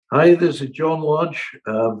Hi, this is John Lodge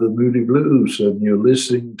of the Moody Blues, and you're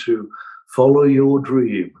listening to Follow Your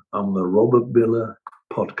Dream on the Robert Miller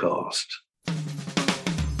podcast.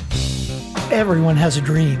 Everyone has a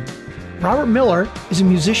dream. Robert Miller is a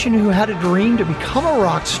musician who had a dream to become a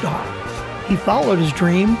rock star. He followed his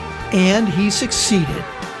dream, and he succeeded.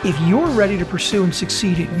 If you're ready to pursue and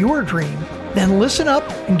succeed at your dream, then listen up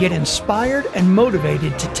and get inspired and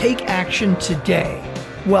motivated to take action today.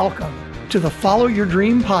 Welcome to the Follow Your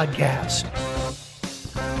Dream podcast.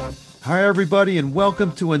 Hi, everybody, and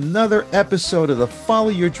welcome to another episode of the Follow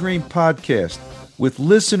Your Dream podcast with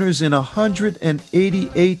listeners in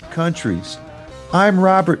 188 countries. I'm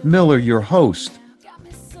Robert Miller, your host.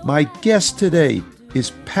 My guest today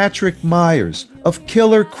is Patrick Myers of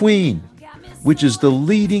Killer Queen, which is the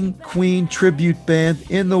leading Queen tribute band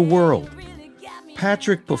in the world.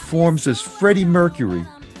 Patrick performs as Freddie Mercury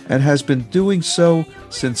and has been doing so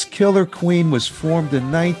since Killer Queen was formed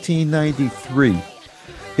in 1993.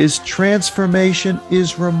 His transformation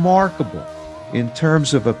is remarkable in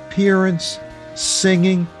terms of appearance,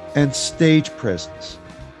 singing, and stage presence.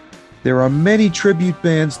 There are many tribute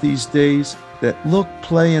bands these days that look,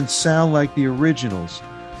 play, and sound like the originals,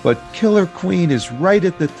 but Killer Queen is right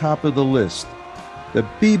at the top of the list. The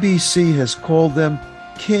BBC has called them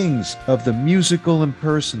kings of the musical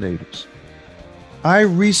impersonators. I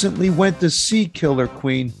recently went to see Killer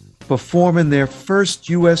Queen perform in their first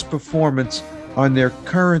U.S. performance on their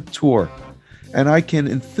current tour, and I can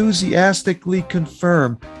enthusiastically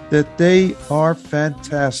confirm that they are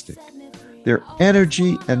fantastic. Their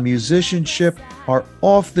energy and musicianship are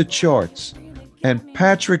off the charts, and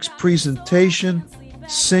Patrick's presentation,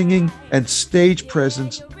 singing, and stage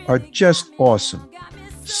presence are just awesome.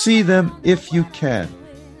 See them if you can.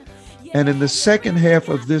 And in the second half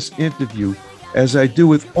of this interview, as I do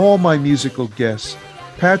with all my musical guests,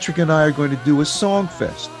 Patrick and I are going to do a song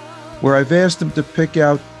fest where I've asked him to pick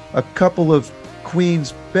out a couple of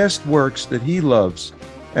Queen's best works that he loves,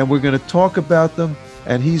 and we're going to talk about them,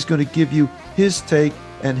 and he's going to give you his take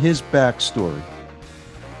and his backstory.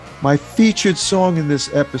 My featured song in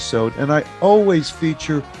this episode, and I always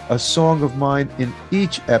feature a song of mine in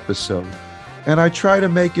each episode, and I try to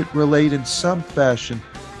make it relate in some fashion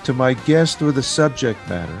to my guest or the subject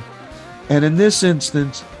matter. And in this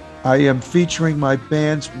instance, I am featuring my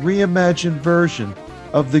band's reimagined version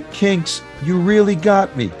of the Kinks' You Really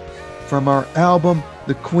Got Me from our album,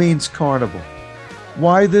 The Queen's Carnival.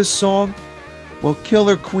 Why this song? Well,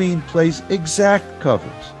 Killer Queen plays exact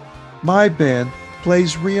covers. My band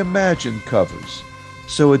plays reimagined covers.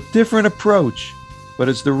 So a different approach, but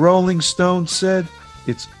as the Rolling Stones said,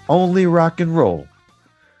 it's only rock and roll.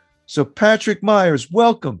 So Patrick Myers,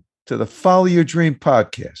 welcome to the Follow Your Dream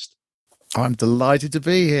podcast. I'm delighted to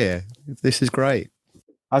be here. This is great.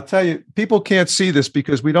 I'll tell you, people can't see this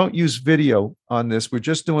because we don't use video on this. We're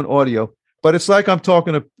just doing audio, but it's like I'm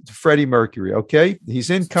talking to Freddie Mercury, okay? He's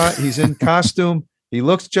in costume. He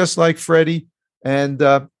looks just like Freddie. And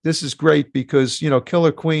this is great because, you know,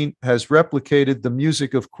 Killer Queen has replicated the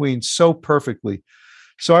music of Queen so perfectly.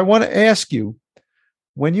 So I want to ask you,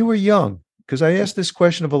 when you were young, because I asked this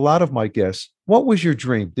question of a lot of my guests, what was your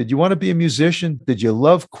dream? Did you want to be a musician? Did you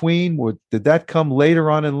love Queen? Or did that come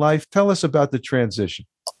later on in life? Tell us about the transition.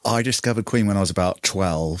 I discovered Queen when I was about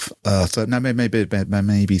 12. So no,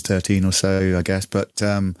 maybe 13 or so, I guess. But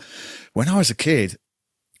when I was a kid,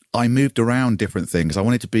 I moved around different things. I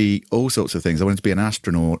wanted to be all sorts of things. I wanted to be an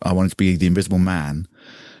astronaut. I wanted to be the Invisible Man.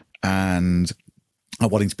 And I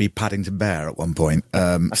wanted to be Paddington Bear at one point.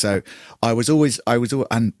 So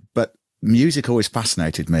but music always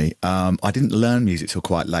fascinated me. I didn't learn music till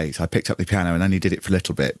quite late. I picked up the piano and only did it for a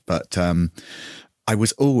little bit. But I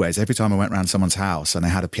was always, every time I went around someone's house and they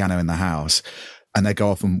had a piano in the house and they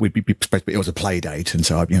go off and it was a play date. And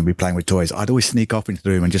so I'd be playing with toys. I'd always sneak off into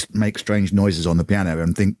the room and just make strange noises on the piano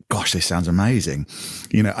and think, gosh, this sounds amazing,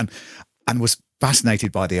 and was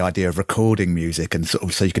fascinated by the idea of recording music and sort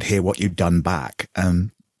of so you could hear what you'd done back.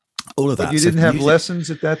 All of that. But you didn't have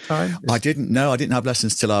lessons at that time? I didn't have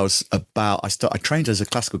lessons till I was I trained as a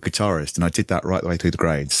classical guitarist, and I did that right the way through the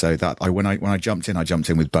grades. So that when I jumped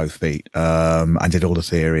in with both feet, and did all the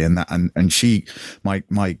theory and that. And she,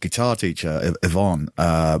 my guitar teacher, Yvonne,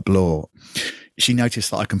 Blore, she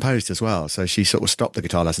noticed that I composed as well. So she sort of stopped the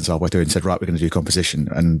guitar lessons halfway through and said, right, we're going to do composition.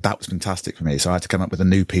 And that was fantastic for me. So I had to come up with a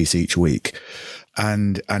new piece each week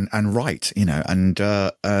and write, and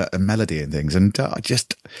a melody and things, and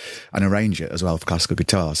arrange it as well for classical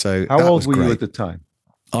guitar. So how old were you at the time?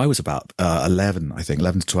 I was about 11, I think,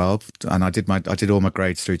 11 to 12. And I did all my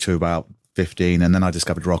grades through to about 15, and then I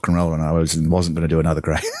discovered rock and roll, and I wasn't going to do another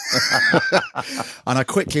grade. And I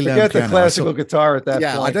quickly learned Forget piano. the classical guitar at that point.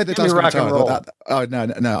 Yeah, I don't think Give me classical rock guitar. and roll.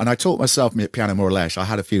 No. And I taught myself piano more or less. I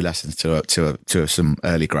had a few lessons to some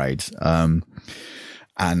early grades, and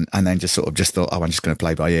then just thought, oh, I'm just going to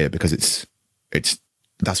play by ear because it's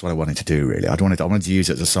that's what I wanted to do. Really, I wanted to use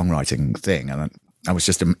it as a songwriting thing, and I was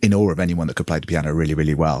just in awe of anyone that could play the piano really,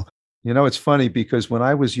 really well. You know, it's funny because when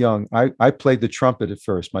I was young, I played the trumpet at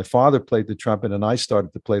first. My father played the trumpet and I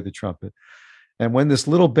started to play the trumpet. And when this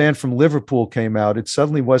little band from Liverpool came out, it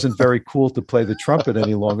suddenly wasn't very cool to play the trumpet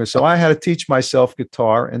any longer. So I had to teach myself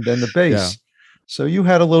guitar and then the bass. Yeah. So you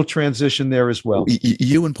had a little transition there as well.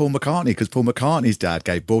 You and Paul McCartney, because Paul McCartney's dad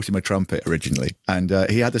bought him a trumpet originally, and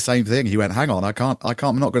he had the same thing. He went, "Hang on,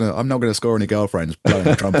 I'm not gonna score any girlfriends playing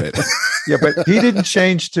the trumpet." Yeah, but he didn't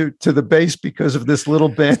change to the bass because of this little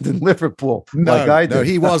band in Liverpool, like I did. No,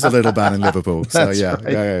 he was a little band in Liverpool. So That's yeah,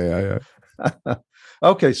 right. yeah.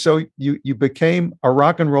 Okay, so you became a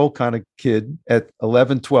rock and roll kind of kid at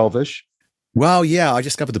 11, 12-ish. Well, yeah, I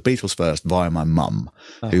discovered the Beatles first via my mum,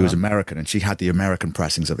 who was American, and she had the American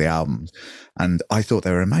pressings of the albums, and I thought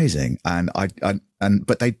they were amazing. And I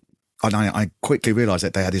quickly realised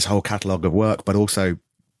that they had this whole catalogue of work, but also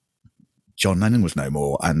John Lennon was no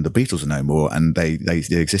more, and the Beatles were no more, and they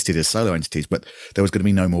existed as solo entities, but there was going to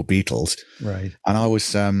be no more Beatles, right? And I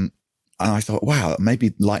was, and I thought, wow,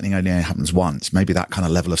 maybe lightning only happens once. Maybe that kind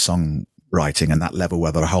of level of songwriting and that level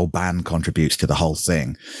where the whole band contributes to the whole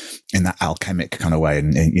thing in that alchemic kind of way,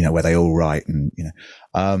 and where they all write, and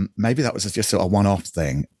maybe that was just sort of a one-off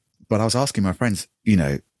thing. But I was asking my friends,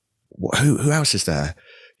 who else is there?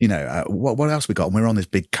 What else we got? And we were on this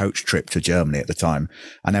big coach trip to Germany at the time,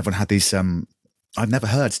 and everyone had these. I'd never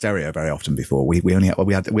heard stereo very often before. We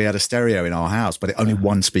had a stereo in our house, but only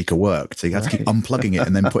one speaker worked. So you had to keep unplugging it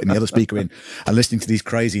and then putting the other speaker in and listening to these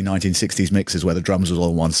crazy 1960s mixes where the drums was all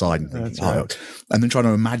on one side and thinking, and then trying to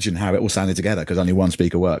imagine how it all sounded together because only one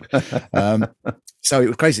speaker worked. So it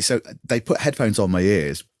was crazy. So they put headphones on my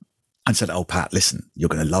ears and said, "Oh, Pat, listen, you're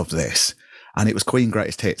going to love this." And it was Queen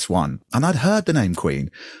Greatest Hits 1. And I'd heard the name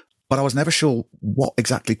Queen, but I was never sure what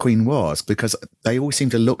exactly Queen was because they always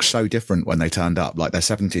seemed to look so different when they turned up, like their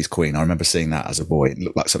 70s Queen. I remember seeing that as a boy. It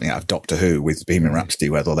looked like something out of Doctor Who with Bohemian Rhapsody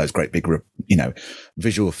with all those great big,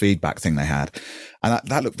 visual feedback thing they had. And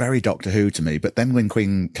that looked very Doctor Who to me. But then when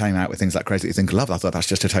Queen came out with things like Crazy Things Love, I thought that's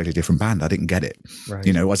just a totally different band. I didn't get it. Right.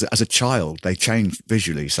 As a child, they changed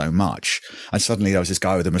visually so much. And suddenly there was this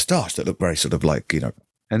guy with a moustache that looked very sort of like,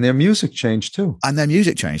 And their music changed too. And their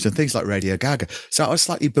music changed and things like Radio Gaga. So I was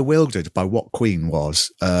slightly bewildered by what Queen was.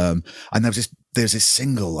 And there's this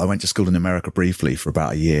single. I went to school in America briefly for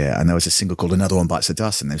about a year, and there was a single called Another One Bites the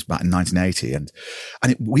Dust, and it was about in 1980.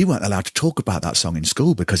 And we weren't allowed to talk about that song in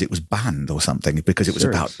school because it was banned or something, because it was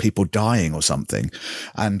about people dying or something.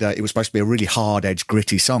 And it was supposed to be a really hard-edged,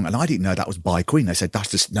 gritty song. And I didn't know that was by Queen. They said,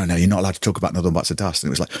 that's just, no, you're not allowed to talk about Another One Bites the Dust. And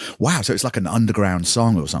it was like, wow. So it's like an underground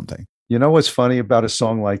song or something. You know what's funny about a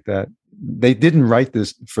song like that? They didn't write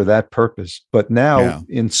this for that purpose. But now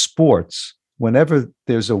in sports, whenever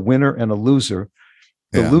there's a winner and a loser,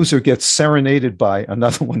 the loser gets serenaded by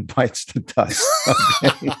Another One Bites the Dust.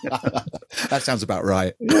 Okay? That sounds about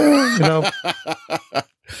right.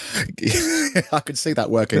 I could see that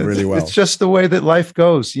working really well. It's just the way that life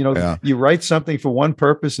goes. You write something for one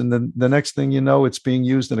purpose, and then the next thing you know, it's being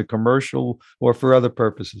used in a commercial or for other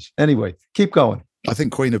purposes. Anyway, keep going. I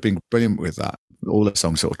think Queen have been brilliant with that. All the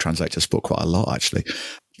songs sort of translate to sport quite a lot, actually.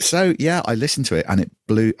 So, yeah, I listened to it and it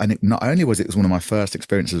blew. And it not only was it was one of my first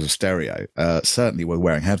experiences of stereo, certainly with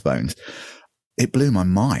wearing headphones, it blew my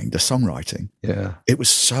mind, the songwriting. Yeah. It was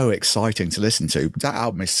so exciting to listen to. That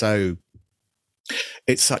album is so...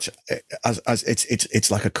 It's such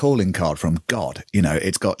it's like a calling card from God.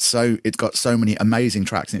 It's got so many amazing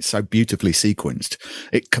tracks, and it's so beautifully sequenced.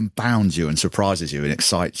 It confounds you and surprises you and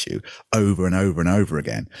excites you over and over and over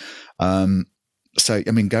again. So,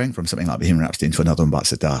 I mean, going from something like Bohemian Rhapsody into Another One Bites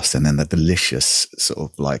the Dust, and then the delicious sort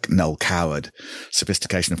of like Noel Coward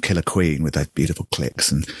sophistication of Killer Queen with those beautiful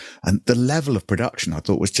clicks and the level of production I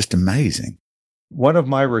thought was just amazing. One of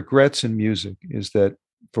my regrets in music is that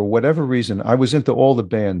for whatever reason, I was into all the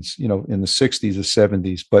bands, in the 60s or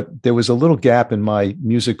 70s, but there was a little gap in my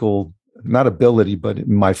musical, not ability, but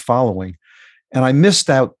in my following. And I missed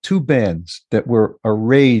out two bands that were a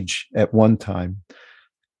rage at one time,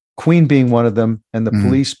 Queen being one of them and the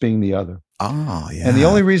Police being the other. Ah, yeah. And the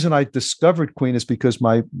only reason I discovered Queen is because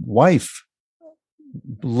my wife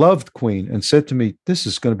loved Queen and said to me, this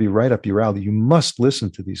is going to be right up your alley. You must listen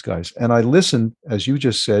to these guys. And I listened, as you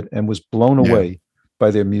just said, and was blown away by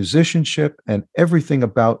their musicianship and everything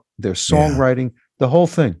about their songwriting, the whole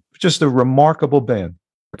thing. just a remarkable band.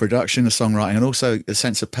 Production, the songwriting, and also a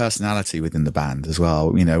sense of personality within the band as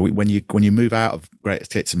well. You know, when you move out of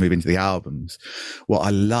greatest hits and move into the albums, what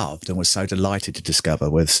I loved and was so delighted to discover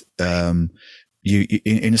was you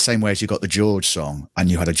in the same way as you got the George song and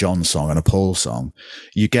you had a John song and a Paul song,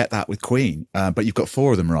 you get that with Queen, but you've got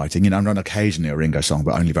four of them writing. You know, not occasionally a Ringo song,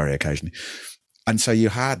 but only very occasionally. And so you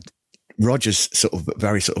had Roger's sort of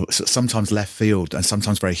very sort of sometimes left field and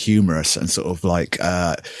sometimes very humorous and sort of like,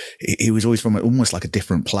 he was always from almost like a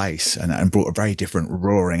different place and brought a very different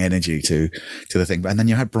roaring energy to the thing. And then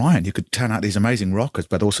you had Brian, who could turn out these amazing rockers,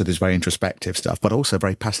 but also this very introspective stuff, but also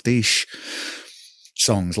very pastiche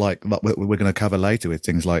songs like we're going to cover later with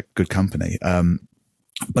things like Good Company.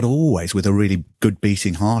 But always with a really good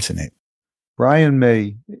beating heart in it. Brian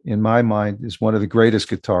May, in my mind, is one of the greatest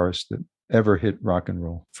guitarists that ever hit rock and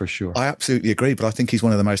roll, for sure. I absolutely agree, but I think he's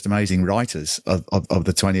one of the most amazing writers of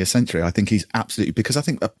the 20th century. I think he's absolutely, because I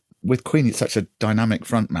think with Queen, it's such a dynamic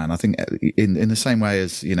frontman. I think in the same way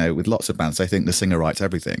as, you know, with lots of bands, they think the singer writes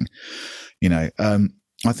everything. You know,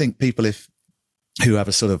 I think people who have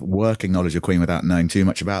a sort of working knowledge of Queen without knowing too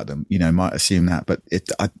much about them, you know, might assume that. But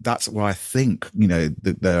that's why I think, you know,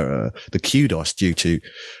 the kudos due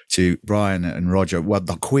to Brian and Roger, well,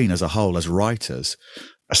 the Queen as a whole, as writers,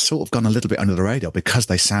 are sort of gone a little bit under the radar because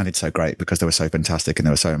they sounded so great, because they were so fantastic and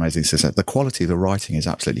they were so amazing. So the quality of the writing is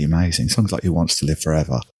absolutely amazing. Songs like Who Wants to Live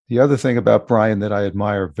Forever. The other thing about Brian that I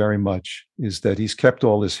admire very much is that he's kept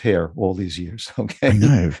all his hair all these years. Okay, I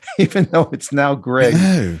know. Even though it's now gray,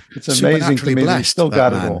 it's amazing to me that he's still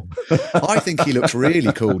got it all. I think he looks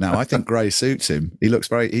really cool now. I think grey suits him. He looks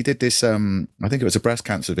he did this, I think it was a breast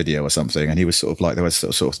cancer video or something, and he was sort of like, there was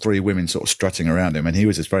sort of three women sort of strutting around him, and he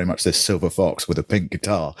was just very much this silver fox with a pink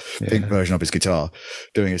guitar, pink version of his guitar,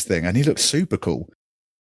 doing his thing, and he looked super cool.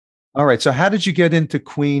 All right, so how did you get into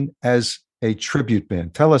Queen as a tribute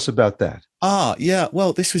band? Tell us about that. Yeah.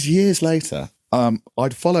 Well, this was years later.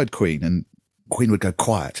 I'd followed Queen, and Queen would go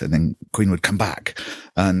quiet, and then Queen would come back,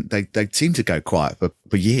 and they seemed to go quiet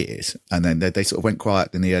for years, and then they sort of went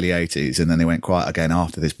quiet in the early 80s, and then they went quiet again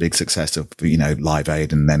after this big success of, you know, Live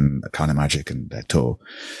Aid and then Kind of Magic and their tour.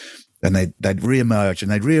 And they'd re-emerged,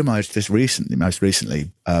 and they'd re-emerged most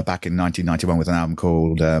recently, back in 1991 with an album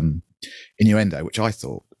called Innuendo, which I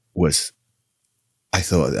thought,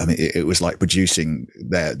 I mean, it was like producing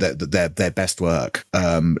their best work,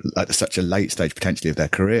 at such a late stage potentially of their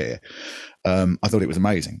career. I thought it was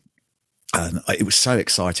amazing. And it was so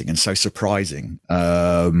exciting and so surprising.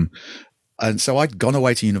 And so I'd gone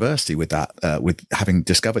away to university with that, with having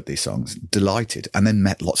discovered these songs, delighted, and then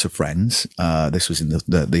met lots of friends. This was in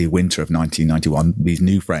the winter of 1991, these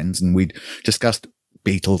new friends, and we'd discussed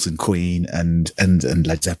Beatles and Queen and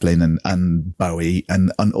Led Zeppelin and Bowie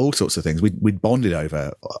and all sorts of things. We'd bonded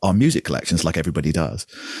over our music collections like everybody does.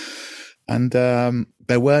 And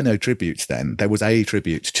there were no tributes then. There was a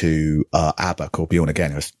tribute to ABBA called Bjorn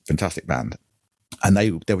Again. It was a fantastic band. And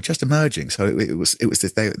they were just emerging. So it was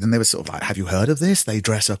this, then they were sort of like, have you heard of this? They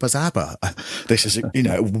dress up as ABBA. This is, you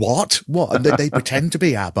know, what? And they pretend to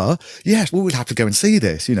be ABBA. Yes, well, we'll have to go and see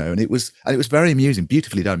this, you know. And it was very amusing,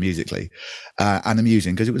 beautifully done musically, and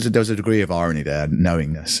amusing because there was a degree of irony there,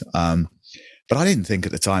 knowingness. But I didn't think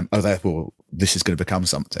at the time, oh, therefore this is going to become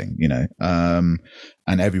something, you know,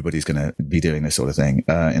 and everybody's going to be doing this sort of thing,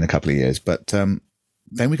 in a couple of years. But,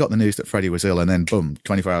 then we got the news that Freddie was ill, and then boom,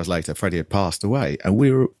 24 hours later, Freddie had passed away, and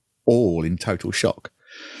we were all in total shock.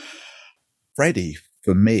 Freddie,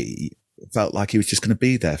 for me, felt like he was just going to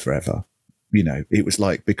be there forever. You know, it was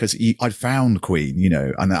like, because I'd found Queen, you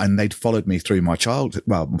know, and they'd followed me through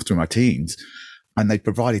through my teens, and they'd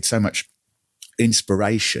provided so much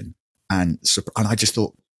inspiration, and I just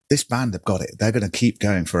thought, this band have got it. They're going to keep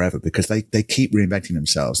going forever because they keep reinventing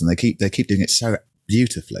themselves, and they keep doing it so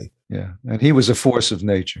beautifully. Yeah, and he was a force of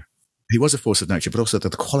nature. He was a force of nature, but also the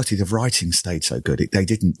quality of the writing stayed so good. They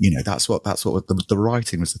didn't, you know, that's what the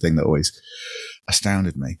writing was the thing that always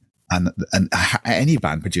astounded me. And any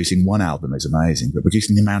band producing one album is amazing, but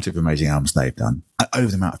producing the amount of amazing albums they've done over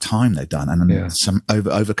the amount of time they've done, and some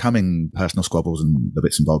overcoming personal squabbles and the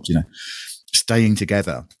bits and bobs, you know, staying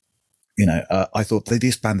together. You know, I thought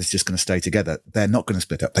this band is just going to stay together. They're not going to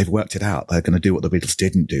split up. They've worked it out. They're going to do what the Beatles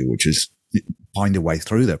didn't do, which is find a way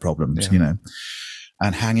through their problems, you know,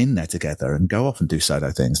 and hang in there together and go off and do solo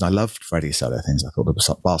things. And I loved Freddie's solo things. I thought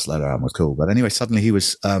the Barcelona album was cool. But anyway, suddenly he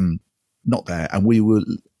was not there, and we were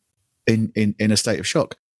in a state of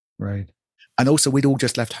shock. Right. And also we'd all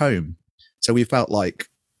just left home. So we felt like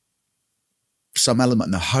some element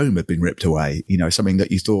in the home had been ripped away, something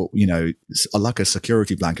that you thought, like a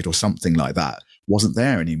security blanket or something like that wasn't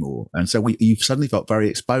there anymore. And so you suddenly felt very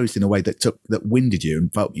exposed in a way that winded you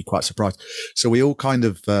and felt you quite surprised. So we all kind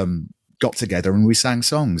of, got together and we sang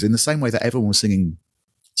songs in the same way that everyone was singing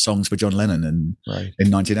songs for John Lennon in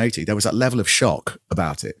 1980. There was that level of shock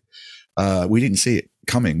about it. We didn't see it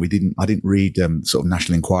coming. I didn't read, sort of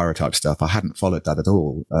National Enquirer type stuff. I hadn't followed that at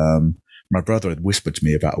all. My brother had whispered to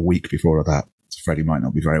me about a week before that Freddie might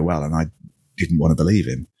not be very well, and I didn't want to believe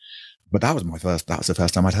him. But that was the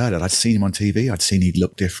first time I'd heard it. I'd seen him on TV. I'd seen he'd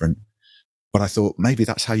look different. But I thought maybe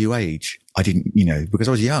that's how you age. I didn't, because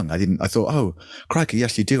I was young. I thought, oh, crikey,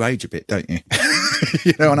 yes, you do age a bit, don't you?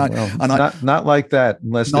 Not like that,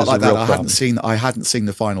 unless not there's like a real that. problem. I hadn't seen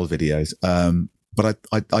the final videos. But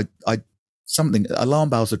alarm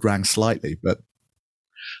bells had rang slightly, but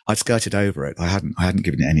I'd skirted over it. I hadn't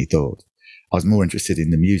given it any thought. I was more interested in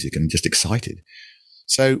the music and just excited.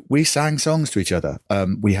 So we sang songs to each other.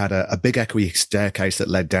 We had a big echoey staircase that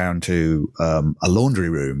led down to a laundry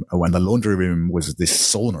room. When the laundry room was this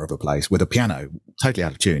sauna of a place with a piano totally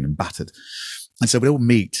out of tune and battered. And so we'd all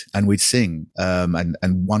meet and we'd sing. And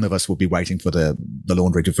one of us would be waiting for the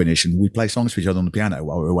laundry to finish, and we'd play songs for each other on the piano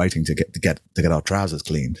while we were waiting to get our trousers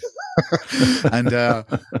cleaned. And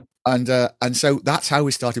so that's how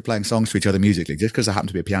we started playing songs to each other musically, just because there happened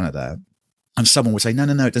to be a piano there. And someone would say, no,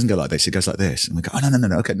 it doesn't go like this. It goes like this. And we go, oh,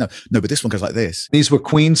 no. Okay, no, but this one goes like this. These were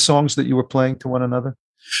Queen songs that you were playing to one another?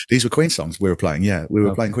 These were Queen songs we were playing. Yeah, we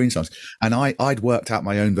were playing Queen songs. And I'd worked out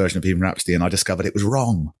my own version of Bohemian Rhapsody, and I discovered it was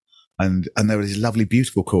wrong. And there were these lovely,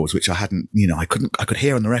 beautiful chords, which I hadn't, I could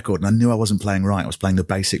hear on the record, and I knew I wasn't playing right. I was playing the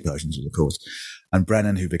basic versions of the chords. And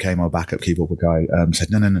Brennan, who became our backup keyboard guy, said,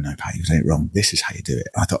 no, Pat, you're doing it wrong. This is how you do it.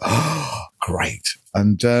 And I thought, oh, great.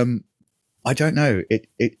 And, I don't know.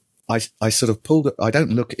 I sort of pulled it.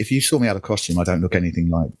 If you saw me out of costume, I don't look anything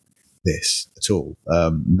like this at all.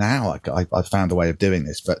 Now I found a way of doing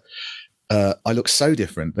this, but, I look so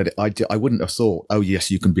different that I wouldn't have thought, oh yes,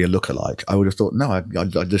 you can be a lookalike. I would have thought, no, I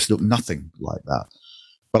just look nothing like that.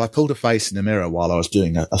 But I pulled a face in the mirror while I was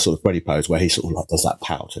doing a sort of Freddie pose where he sort of like does that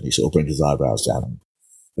pout and he sort of brings his eyebrows down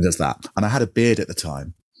and does that. And I had a beard at the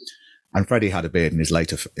time, and Freddie had a beard in his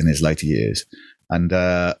later years. And,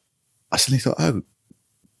 I suddenly thought, oh,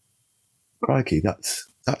 crikey,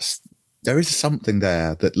 there is something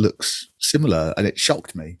there that looks similar, and it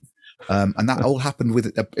shocked me. And that all happened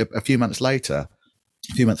with a few months later.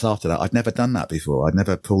 A few months after that, I'd never done that before. I'd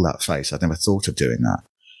never pulled that face. I'd never thought of doing that.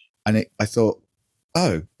 And I thought,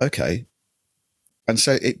 oh, okay. And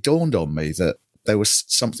so it dawned on me that there was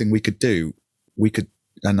something we could do.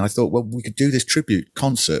 And I thought, well, we could do this tribute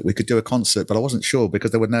concert. We could do a concert, but I wasn't sure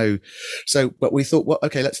because there were but we thought, well,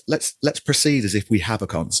 okay, let's proceed as if we have a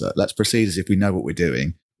concert. Let's proceed as if we know what we're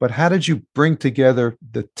doing. But how did you bring together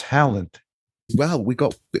the talent? Well, we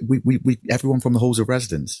got everyone from the halls of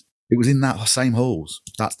residence. It was in that same halls.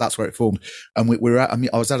 That's where it formed. And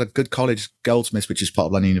I was at a good college, Goldsmiths, which is part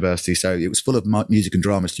of London University. So it was full of music and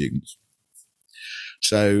drama students.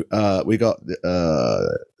 So, we got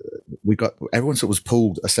everyone sort of was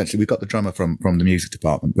pulled, essentially. We got the drummer from the music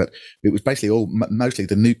department, but it was basically mostly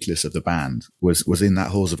the nucleus of the band was in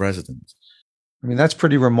that halls of residence. I mean, that's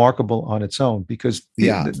pretty remarkable on its own, because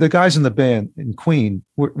the guys in the band in Queen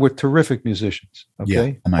were terrific musicians.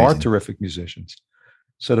 Okay. Yeah, are terrific musicians.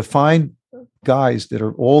 So to find guys that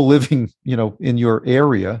are all living, in your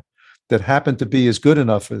area that happen to be as good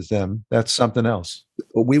enough as them, that's something else.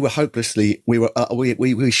 We shared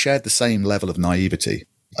the same level of naivety.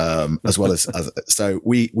 As well as so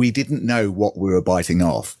we didn't know what we were biting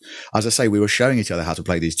off. As I say, we were showing each other how to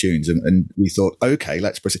play these tunes, and we thought, okay,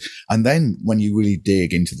 let's proceed. And then when you really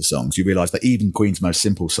dig into the songs, you realize that even Queen's most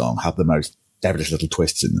simple song have the most devilish little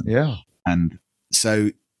twists in them. Yeah. And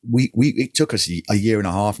so it took us a year and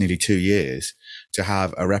a half, nearly 2 years, to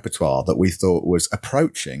have a repertoire that we thought was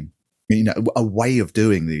approaching, a way of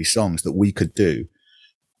doing these songs that we could do.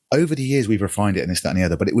 Over the years, we've refined it and this, that, and the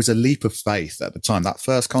other, but it was a leap of faith at the time. That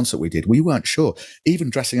first concert we did, we weren't sure. Even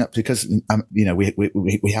dressing up, because,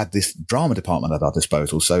 we had this drama department at our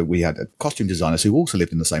disposal. So we had costume designers who also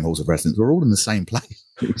lived in the same halls of residence. We're all in the same place.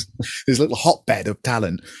 This little hotbed of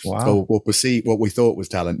talent. Wow. Or perceive what we thought was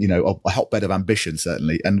talent, a hotbed of ambition,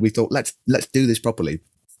 certainly. And we thought, let's do this properly.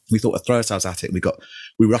 We thought to throw ourselves at it.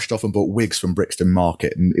 We rushed off and bought wigs from Brixton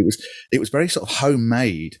Market. And it was very sort of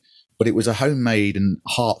homemade, but it was a homemade and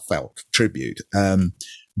heartfelt tribute. The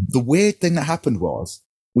weird thing that happened was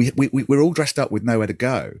we were all dressed up with nowhere to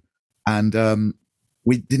go, and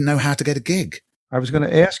we didn't know how to get a gig. I was going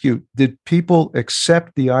to ask you, did people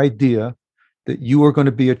accept the idea that you were going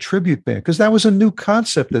to be a tribute band? Because that was a new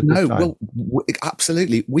concept at the time. Well,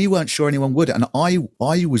 absolutely. We weren't sure anyone would. And I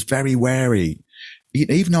was very wary.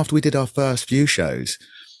 Even after we did our first few shows,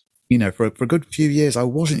 for a good few years, I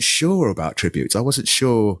wasn't sure about tributes. I wasn't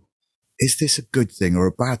sure, is this a good thing or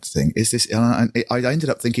a bad thing? Is this, and I ended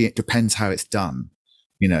up thinking it depends how it's done,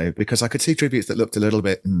 because I could see tributes that looked a little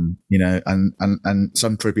bit, and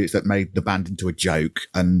some tributes that made the band into a joke,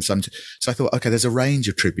 so I thought, okay, there's a range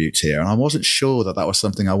of tributes here, and I wasn't sure that was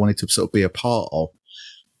something I wanted to sort of be a part of,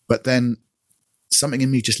 but then something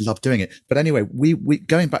in me just loved doing it. But anyway, we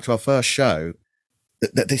going back to our first show,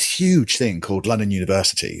 this huge thing called London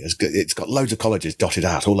University, it's got loads of colleges dotted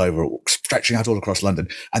out all over, stretching out all across London.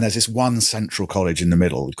 And there's this one central college in the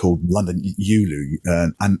middle called London ULU.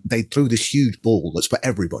 And they threw this huge ball that's for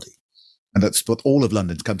everybody. And that's for all of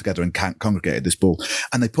London to come together and congregate at this ball.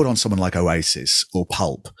 And they put on someone like Oasis or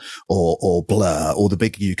Pulp or Blur or the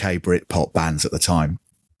big UK Britpop bands at the time.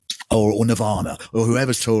 Or Nirvana or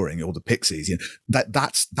whoever's touring or the Pixies.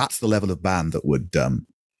 That's the level of band that would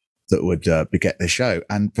beget this show.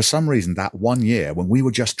 And for some reason, that one year when we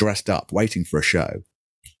were just dressed up waiting for a show,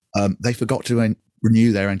 they forgot to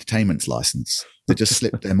renew their entertainment's license. They just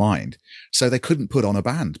slipped their mind. So they couldn't put on a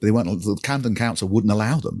band. The Camden Council wouldn't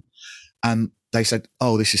allow them. And they said,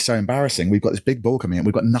 oh, this is so embarrassing. We've got this big ball coming in.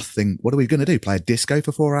 We've got nothing. What are we going to do? Play a disco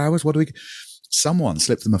for 4 hours? Someone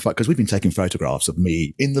slipped them a photo, because we've been taking photographs of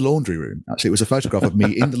me in the laundry room. Actually, it was a photograph of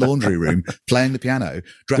me in the laundry room playing the piano,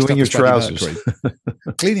 dressed doing up your as Freddie trousers,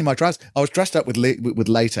 Mercury, cleaning my trousers. I was dressed up with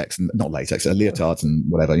latex and not latex, leotards and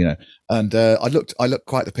whatever, And I looked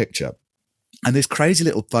quite the picture. And this crazy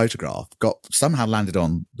little photograph somehow landed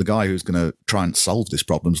on the guy who's going to try and solve this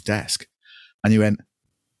problem's desk. And he went,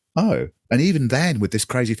 oh. And even then, with this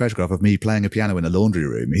crazy photograph of me playing a piano in a laundry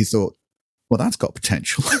room, he thought, well, that's got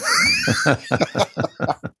potential.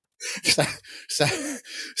 So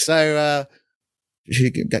she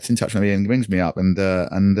gets in touch with me and rings me up and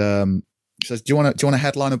says, "Do you want to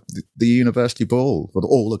headline the university ball for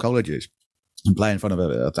all the colleges and play in front of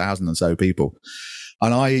 1,000 and so people?"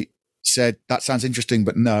 And I said, "That sounds interesting,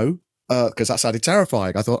 but no, because that sounded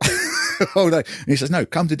terrifying." I thought, "Oh no!" And he says, "No,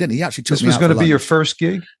 come to dinner." He actually took me out. This was going to be your first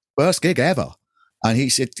gig ever, and he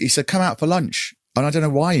said, "Come out for lunch." And I don't know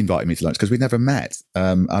why he invited me to lunch, because we'd never met.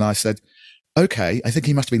 And I said, okay, I think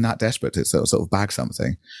he must have been that desperate to sort of bag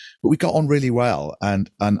something. But we got on really well. And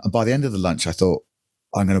by the end of the lunch, I thought,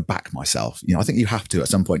 I'm going to back myself. I think you have to at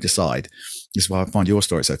some point decide. This is why I find your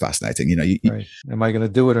story so fascinating. Right. Am I going to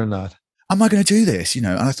do it or not? Am I going to do this? And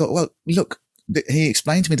I thought, well, look, he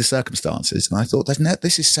explained to me the circumstances. And I thought,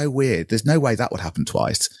 this is so weird. There's no way that would happen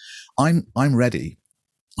twice. I'm ready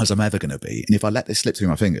as I'm ever going to be. And if I let this slip through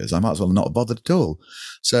my fingers, I might as well not have bothered at all.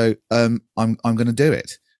 So, I'm going to do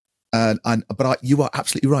it. But you are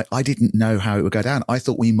absolutely right. I didn't know how it would go down. I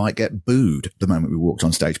thought we might get booed the moment we walked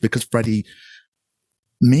on stage, because Freddie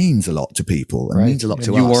means a lot to people and means a lot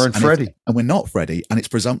to us. You weren't Freddie. And we're not Freddie, and it's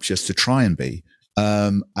presumptuous to try and be.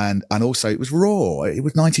 And also it was raw. It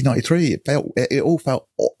was 1993. It all felt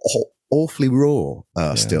awfully raw,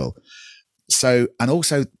 still. So, and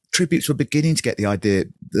also, tributes were beginning to get the idea.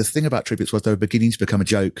 The thing about tributes was they were beginning to become a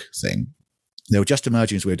joke thing. They were just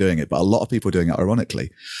emerging as we were doing it, but a lot of people were doing it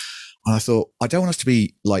ironically. And I thought, I don't want us to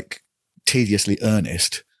be like tediously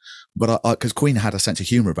earnest, but because Queen had a sense of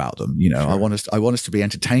humor about them, Sure. I want us to be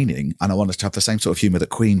entertaining, and I want us to have the same sort of humor that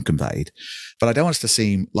Queen conveyed. But I don't want us to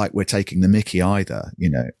seem like we're taking the mickey either,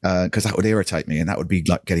 because that would irritate me, and that would be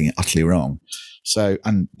like getting it utterly wrong. So,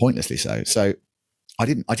 and pointlessly so. So, I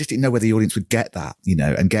just didn't know whether the audience would get that,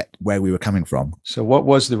 and get where we were coming from. So what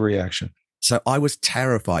was the reaction? So I was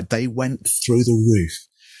terrified. They went through the roof.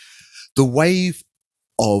 The wave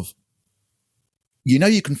of, you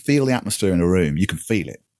can feel the atmosphere in a room. You can feel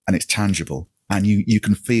it, and it's tangible. And you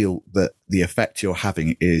can feel that the effect you're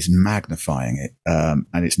having is magnifying it.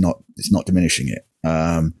 And it's not diminishing it.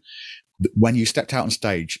 When you stepped out on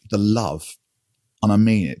stage, the love, and I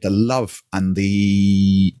mean it, the love and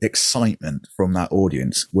the excitement from that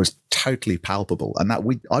audience was totally palpable. And that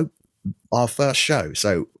our first show.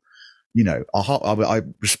 So, I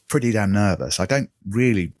was pretty damn nervous. I don't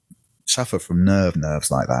really suffer from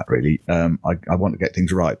nerves like that, really. I want to get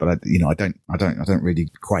things right, but I don't really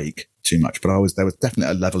quake too much, but there was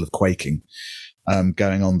definitely a level of quaking,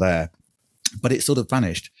 going on there, but it sort of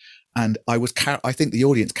vanished. And I think the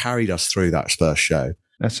audience carried us through that first show.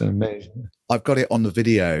 That's amazing. I've got it on the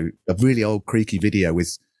video, a really old creaky video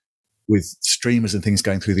with streamers and things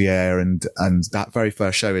going through the air. And that very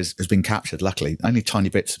first show has been captured, luckily, only tiny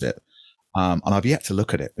bits of it. And I've yet to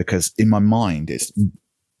look at it, because in my mind,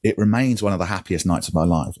 it remains one of the happiest nights of my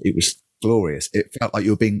life. It was glorious. It felt like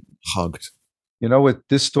you were being hugged You know what?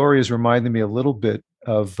 This story is reminding me a little bit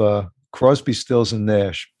of Crosby, Stills, and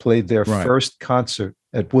Nash played their Right. first concert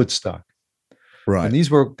at Woodstock. Right. And these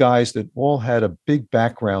were guys that all had a big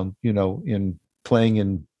background, in playing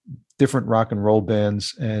in different rock and roll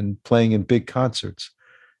bands and playing in big concerts.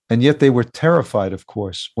 And yet they were terrified, of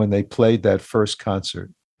course, when they played that first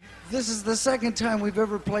concert. This is the second time we've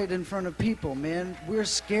ever played in front of people, man. We're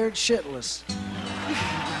scared shitless.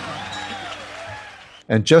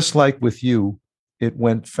 And just like with you, it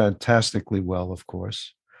went fantastically well, of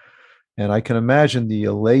course. And I can imagine the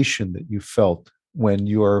elation that you felt when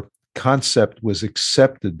your concept was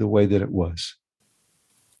accepted the way that it was.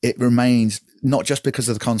 It remains not just because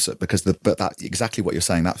of the concert, but that exactly what you're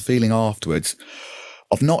saying, that feeling afterwards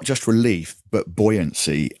of not just relief, but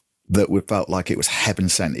buoyancy, that we felt like it was heaven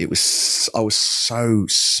sent. I was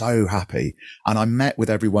so happy. And I met with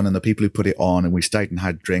everyone and the people who put it on, and we stayed and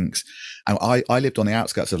had drinks. And I lived on the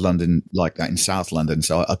outskirts of London, like that in South London.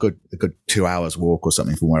 So a good 2 hours walk or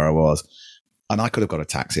something from where I was. And I could have got a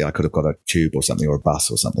taxi. I could have got a tube or something, or a bus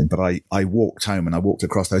or something. But I walked home, and I walked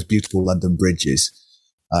across those beautiful London bridges,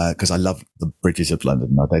 because I love the bridges of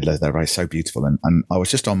London. They're so beautiful. And I was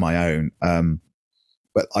just on my own.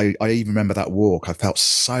 But I even remember that walk. I felt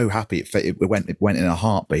so happy. It went in a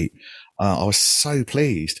heartbeat. I was so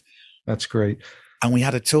pleased. That's great. And we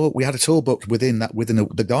had a tour booked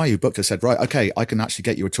the guy who booked us said, right, okay, I can actually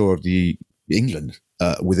get you a tour of the England,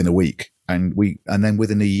 within a week. And then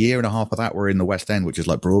within a year and a half of that, we're in the West End, which is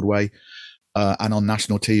like Broadway, and on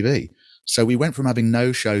national TV. So we went from having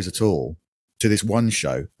no shows at all to this one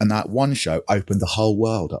show, and that one show opened the whole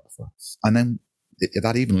world up for us. And then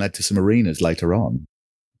that even led to some arenas later on.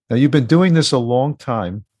 Now, you've been doing this a long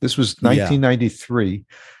time. This was 1993. Yeah.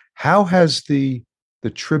 How has the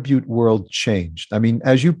tribute world changed? I mean,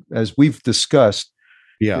 as we've discussed,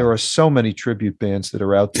 there are so many tribute bands that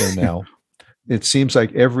are out there now. It seems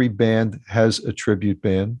like every band has a tribute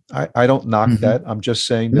band. I don't knock that. I'm just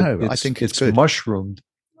saying that I think it's mushroomed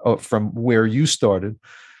from where you started.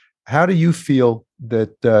 How do you feel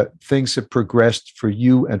that things have progressed for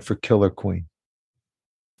you and for Killer Queen?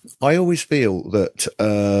 I always feel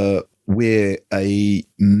that we're a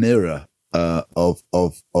mirror of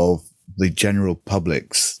the general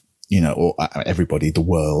public's, or everybody, the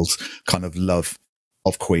world's kind of love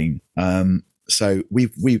of Queen. So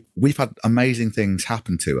we've had amazing things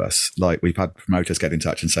happen to us. Like we've had promoters get in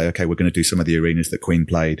touch and say, okay, we're going to do some of the arenas that Queen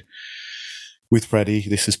played with Freddie.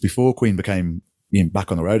 This is before Queen became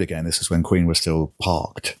back on the road again. This is when Queen was still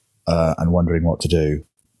parked and wondering what to do.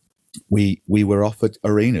 We were offered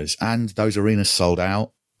arenas, and those arenas sold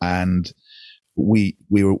out, and we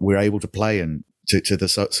were able to play and to the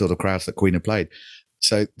sort of crowds that Queen had played.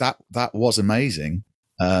 So that was amazing.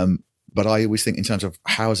 But I always think in terms of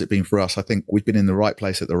how has it been for us, I think we've been in the right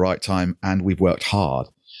place at the right time, and we've worked hard.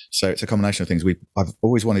 So it's a combination of things. I've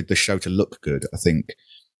always wanted the show to look good. I think,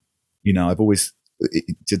 I've always,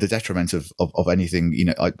 to the detriment of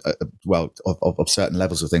anything, of certain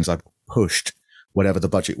levels of things, I've pushed whatever the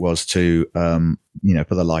budget was to,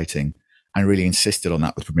 for the lighting, and really insisted on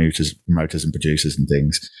that with promoters and producers and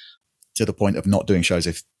things, to the point of not doing shows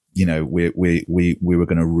if, we were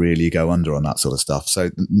going to really go under on that sort of stuff. So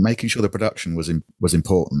making sure the production was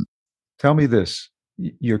important. Tell me this.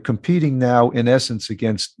 You're competing now in essence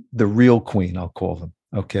against the real Queen, I'll call them.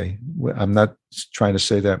 Okay. I'm not trying to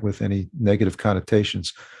say that with any negative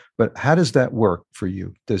connotations, but how does that work for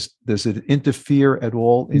you? Does it interfere at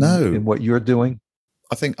all in what you're doing?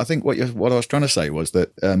 I think what I was trying to say was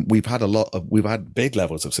that we've had big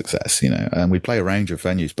levels of success, and we play a range of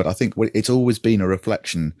venues, but I think it's always been a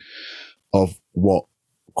reflection of what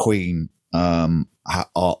Queen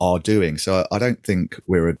are doing. So I don't think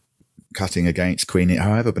we're cutting against Queen,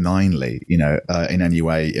 however benignly, in any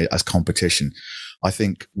way as competition. I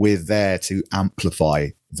think we're there to amplify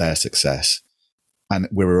their success, and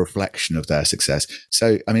we're a reflection of their success.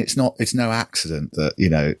 So, I mean, it's no accident that,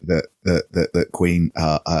 that Queen,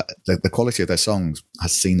 the quality of their songs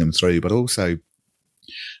has seen them through, but also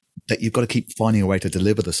that you've got to keep finding a way to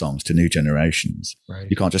deliver the songs to new generations. Right.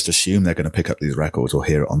 You can't just assume they're going to pick up these records or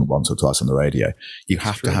hear it on once or twice on the radio. You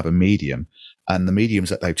have to have a medium. And the mediums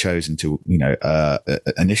that they've chosen to,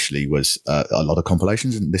 initially was a lot of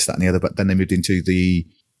compilations and this, that, and the other, but then they moved into the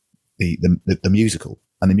musical.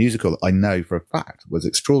 And the musical, I know for a fact, was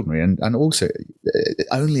extraordinary, and also it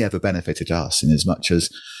only ever benefited us in as much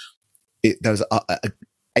as there's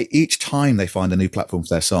each time they find a new platform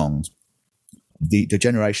for their songs, the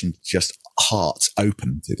generation just hearts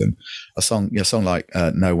open to them. A song like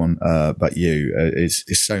No One But You is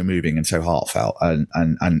so moving and so heartfelt, and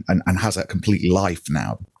has a complete life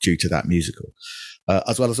now due to that musical,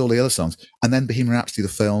 as well as all the other songs. And then Bohemian Rhapsody, the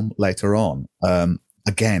film, later on,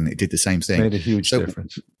 again, it did the same thing. Made a huge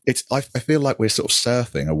difference. I feel like we're sort of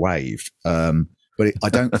surfing a wave, but I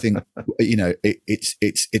don't think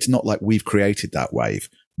it's not like we've created that wave.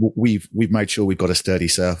 We've made sure we've got a sturdy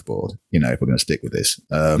surfboard, if we're going to stick with this.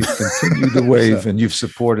 You've continued the wave and you've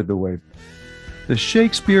supported the wave. The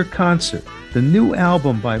Shakespeare Concert, the new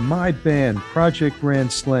album by my band, Project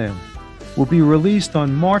Grand Slam, will be released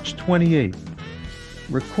on March 28th.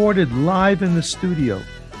 Recorded live in the studio,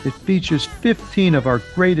 it features 15 of our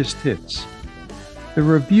greatest hits. The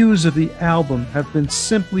reviews of the album have been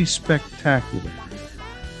simply spectacular.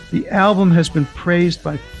 The album has been praised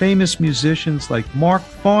by famous musicians like Mark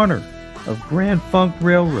Farner of Grand Funk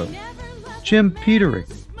Railroad, Jim Peterick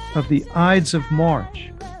of the Ides of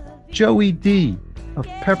March, Joey D of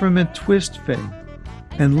Peppermint Twist fame,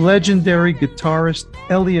 and legendary guitarist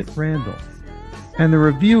Elliot Randall. And the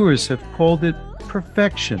reviewers have called it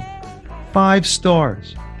perfection, 5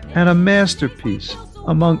 stars, and a masterpiece,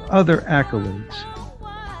 among other accolades.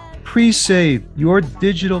 Pre-save your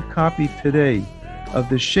digital copy today of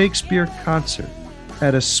the Shakespeare Concert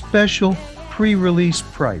at a special pre-release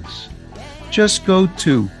price. Just go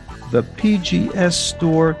to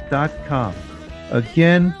thepgsstore.com.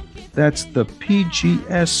 Again, that's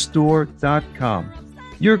thepgsstore.com.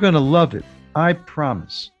 You're going to love it, I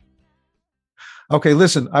promise. Okay,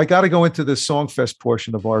 listen, I got to go into the Songfest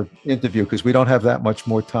portion of our interview because we don't have that much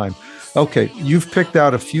more time. Okay, you've picked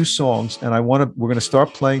out a few songs, and we're going to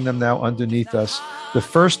start playing them now underneath us. The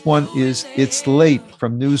first one is "It's Late"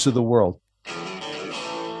 from News of the World. And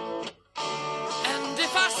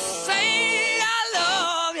if I say I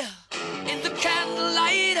love you in the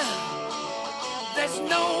candlelight, there's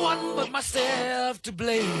no one but myself to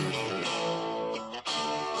blame.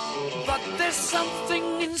 But there's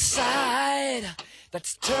something inside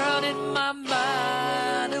that's turning my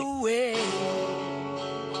mind away.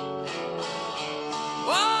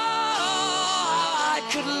 Oh, I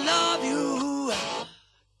could love you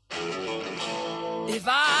if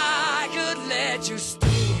I could let you stay.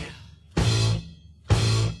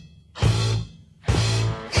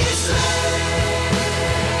 It's late,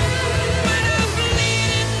 but I'm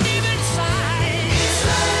bleeding deep inside. It's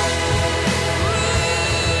late,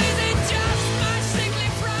 ooh, is it just my sickly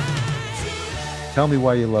pride? Tell me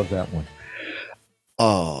why you love that one.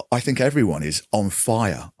 Oh, I think everyone is on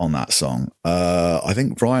fire on that song. I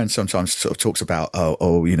think Brian sometimes sort of talks about,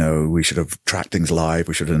 we should have tracked things live.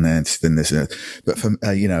 We should have done this and this. But from,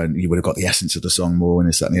 you would have got the essence of the song more and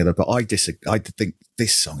this, that, and the other. But I think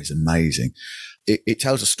this song is amazing. It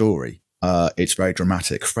tells a story. It's very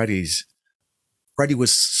dramatic. Freddie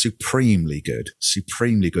was supremely good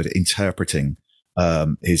at interpreting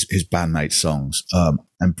his bandmates' songs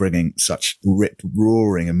and bringing such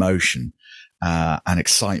rip-roaring emotion and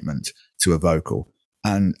excitement to a vocal,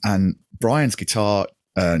 and Brian's guitar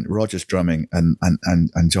and Roger's drumming and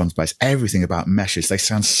John's bass, everything about meshes. They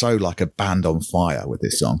sound so like a band on fire with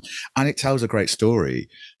this song, and it tells a great story.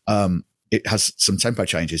 It has some tempo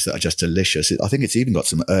changes that are just delicious. I think it's even got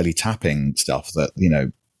some early tapping stuff that,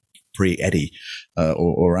 pre-Eddie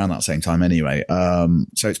or around that same time anyway.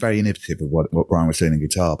 So it's very innovative of what Brian was doing in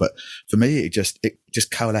guitar. But for me, it just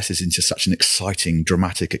coalesces into such an exciting,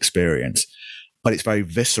 dramatic experience. But it's very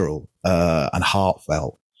visceral and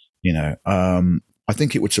heartfelt. I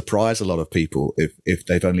think it would surprise a lot of people if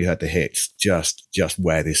they've only heard the hits, just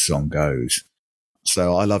where this song goes.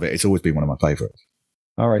 So I love it. It's always been one of my favorites.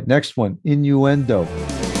 All right, next one, Innuendo.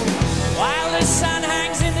 While the sun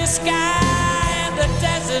hangs in the sky and the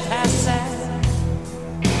desert has sand,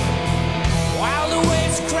 while the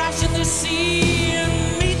waves crash in the sea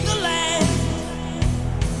and meet the land,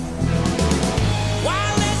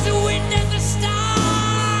 while there's the wind and the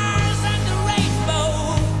stars and the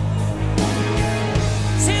rainbow,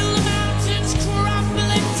 till the mountains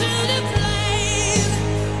crumble into the plain.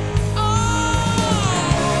 Oh,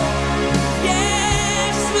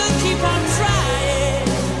 yes, we'll keep on trying.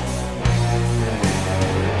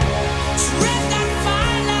 Tread that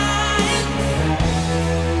fine line.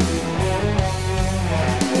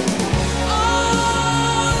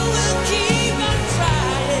 Oh, we'll keep on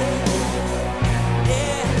trying.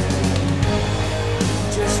 Yeah,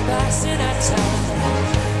 just passing our time.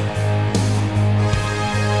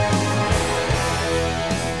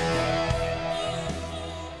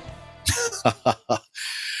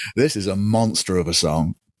 This is a monster of a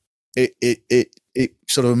song. It it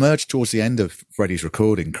sort of emerged towards the end of Freddie's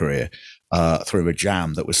recording career through a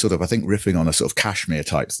jam that was sort of, I think, riffing on a sort of Kashmir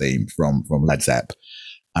type theme from Led Zepp.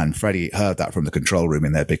 And Freddie heard that from the control room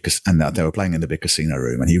in their and they were playing in the big casino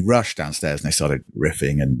room. And he rushed downstairs and they started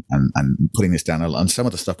riffing and putting this down. And some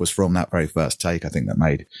of the stuff was from that very first take, I think, that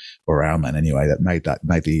made, or Our Man anyway, that made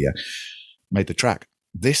the track.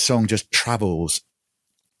 This song just travels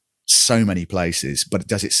so many places, but it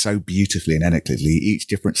does it so beautifully and elegantly. Each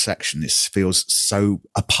different section feels so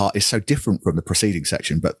apart, is so different from the preceding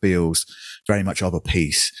section, but feels very much of a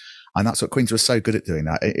piece. And that's what Queens was so good at doing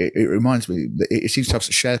that. It reminds me, it seems to have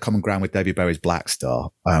share common ground with David Bowie's Black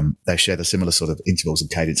Star. They share the similar sort of intervals and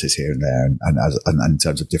cadences here and there, and in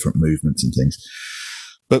terms of different movements and things.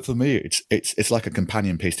 But for me, it's like a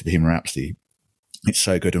companion piece to Bohemian Rhapsody. It's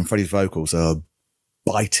so good, and Freddie's vocals are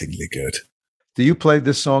bitingly good. Do you play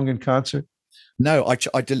this song in concert? No,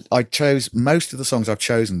 I chose most of the songs I've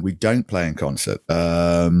chosen. We don't play in concert.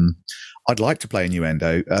 I'd like to play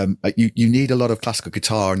Innuendo. You need a lot of classical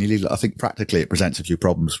guitar, and I think practically it presents a few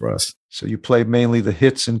problems for us. So you play mainly the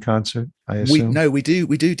hits in concert, I assume? We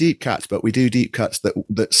do deep cuts, but we do deep cuts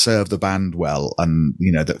that serve the band well, and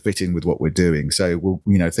that fit in with what we're doing. So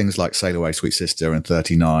things like Sail Away, Sweet Sister, and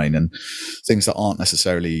 39, and things that aren't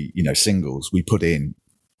necessarily singles, we put in.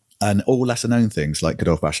 And all lesser known things like Good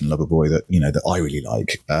Old Fashioned Lover Boy that I really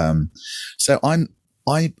like. So I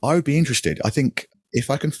would be interested. I think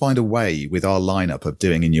if I can find a way with our lineup of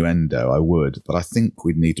doing Innuendo, I would, but I think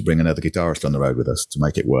we'd need to bring another guitarist on the road with us to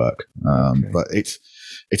make it work. Okay. But it's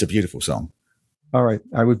a beautiful song. All right.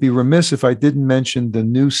 I would be remiss if I didn't mention the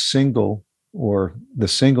new single, or the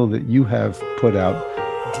single that you have put out.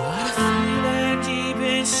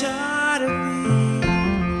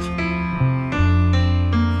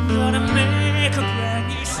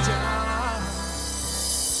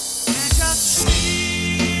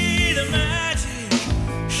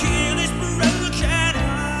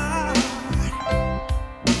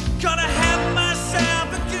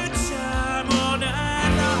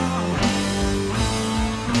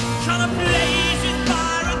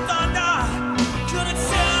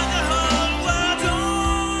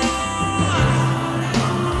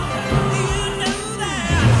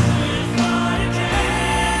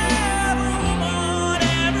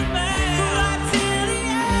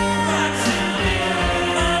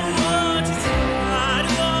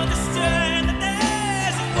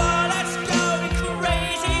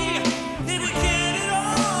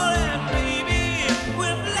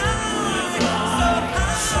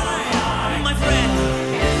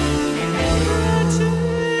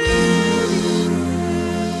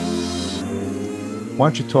 Why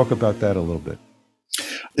don't you talk about that a little bit?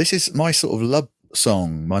 This is my sort of love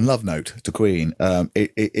song, my love note to Queen.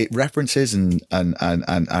 It references and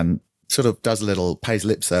sort of pays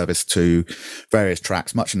lip service to various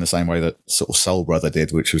tracks, much in the same way that sort of Soul Brother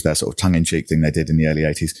did, which was their sort of tongue-in-cheek thing they did in the early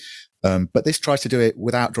 80s. But this tries to do it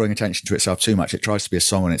without drawing attention to itself too much. It tries to be a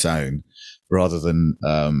song on its own rather than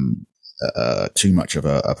too much of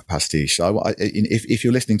a pastiche. So if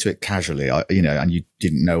you're listening to it casually, and you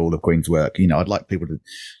didn't know all of Queen's work, I'd like people to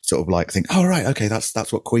sort of like think, oh, right, okay,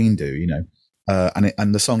 that's what Queen do,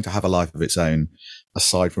 and the song to have a life of its own,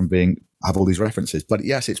 aside from have all these references. But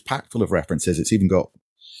yes, it's packed full of references. It's even got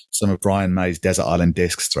some of Brian May's Desert Island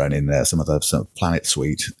Discs thrown in there, some of the Planet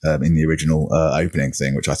Suite in the original opening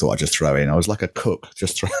thing, which I thought I'd just throw in. I was like a cook, I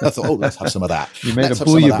thought, oh, let's have some of that. You made a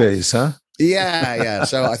bouillabaisse, huh? Yeah.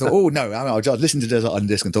 So I thought, oh no, I listened to Desert Island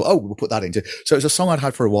Disc and thought, oh, we'll put that into. So it's a song I'd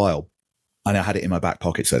had for a while, and I had it in my back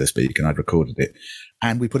pocket, so to speak, and I'd recorded it,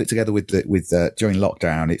 and we put it together with during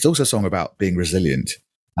lockdown. It's also a song about being resilient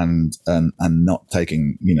and not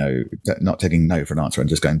taking no for an answer and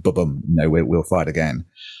just going boom, we'll fight again.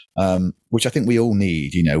 Which I think we all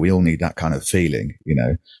need. We all need that kind of feeling.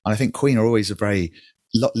 And I think Queen are always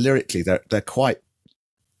lyrically they're quite.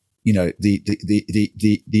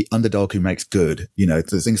 The underdog who makes good,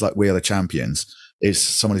 the things like We Are the Champions is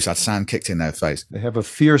someone who's had sand kicked in their face. They have a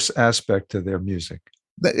fierce aspect to their music.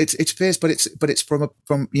 It's fierce, but it's from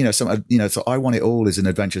so I Want It All is an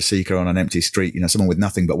adventure seeker on an empty street, someone with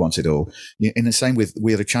nothing but wants it all. In the same with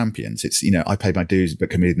We Are the Champions, it's, I paid my dues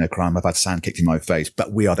but committed no crime. I've had sand kicked in my face,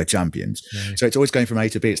 but we are the champions. Right. So it's always going from A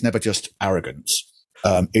to B. It's never just arrogance.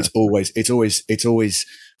 It's always,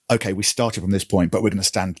 okay, we started from this point, but we're going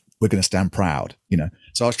to stand proud,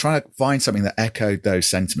 So I was trying to find something that echoed those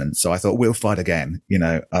sentiments. So I thought, we'll fight again,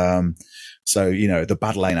 So, the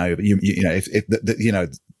battle ain't over.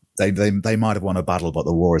 They might have won a battle, but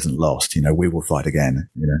the war isn't lost. We will fight again.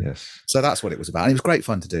 Yes. So that's what it was about. And it was great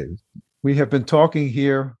fun to do. We have been talking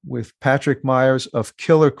here with Patrick Myers of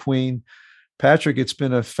Killer Queen. Patrick, it's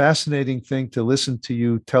been a fascinating thing to listen to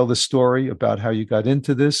you tell the story about how you got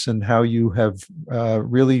into this and how you have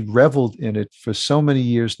really reveled in it for so many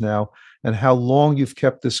years now, and how long you've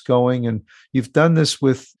kept this going. And you've done this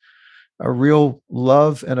with a real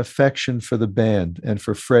love and affection for the band and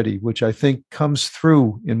for Freddie, which I think comes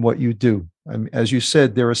through in what you do. I mean, as you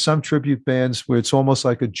said, there are some tribute bands where it's almost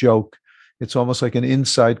like a joke. It's almost like an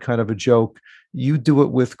inside kind of a joke. You do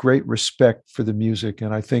it with great respect for the music,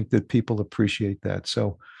 and I think that people appreciate that.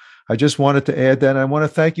 So I just wanted to add that. And I want to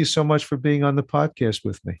thank you so much for being on the podcast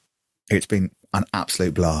with me. It's been an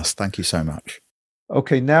absolute blast. Thank you so much.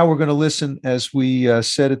 Okay, now we're going to listen, as we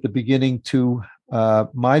said at the beginning, to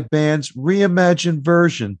my band's reimagined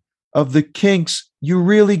version of the Kinks' You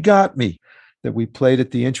Really Got Me that we played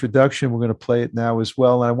at the introduction. We're going to play it now as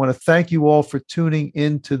well. And I want to thank you all for tuning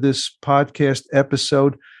into this podcast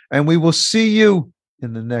episode, and we will see you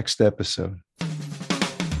in the next episode.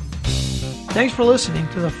 Thanks for listening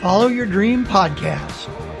to the Follow Your Dream podcast.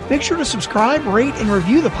 Make sure to subscribe, rate, and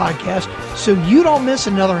review the podcast so you don't miss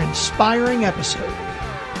another inspiring episode.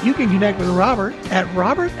 You can connect with Robert at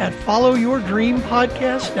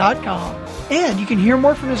followyourdreampodcast.com. And you can hear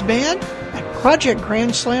more from his band at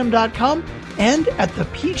projectgrandslam.com and at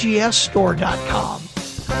thepgsstore.com.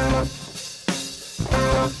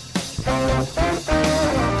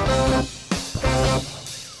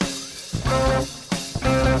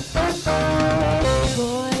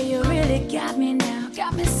 Boy, you really got me now.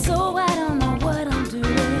 Got me so I don't know what I'm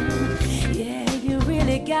doing. Yeah, you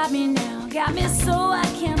really got me now. Got me so I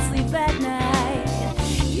can't sleep at night.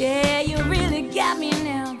 Yeah, you really got me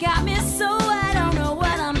now. Got me so I don't know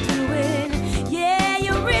what I'm doing. Yeah,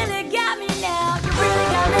 you really got me now. You really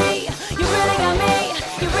got me. You really got me.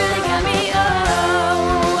 You really got me. Oh.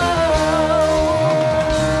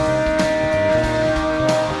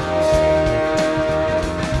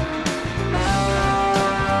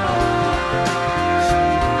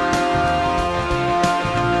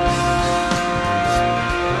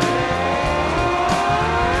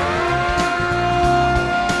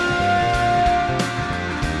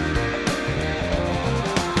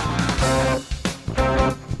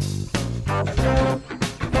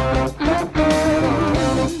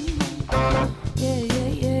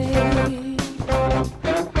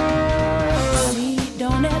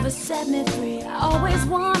 Set me free. I always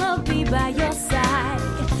wanna be by your side.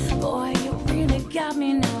 Boy, you really got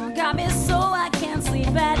me now. Got me so I can't sleep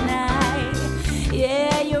at night.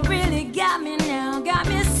 Yeah, you really got me now. Got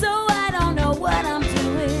me so I don't know what I'm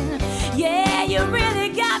doing. Yeah, you really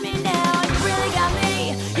got me now. You really got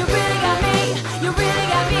me. You really got me. You really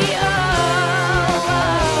got me.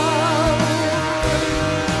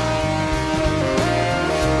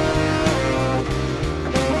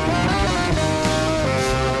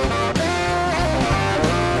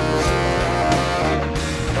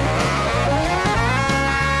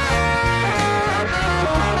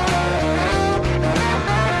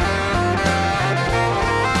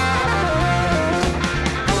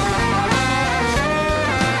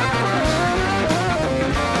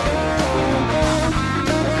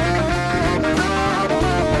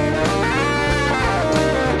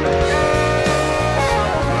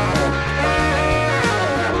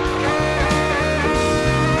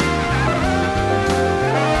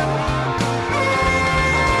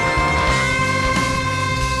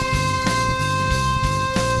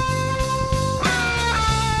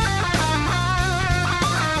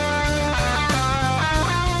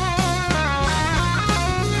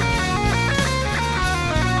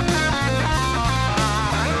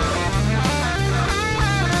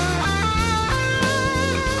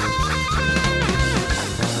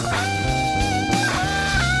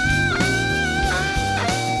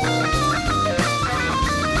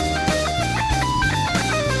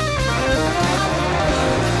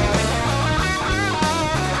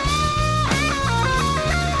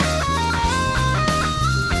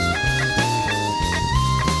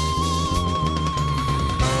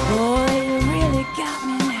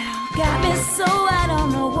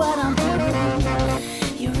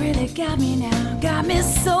 Got me now, got me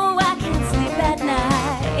so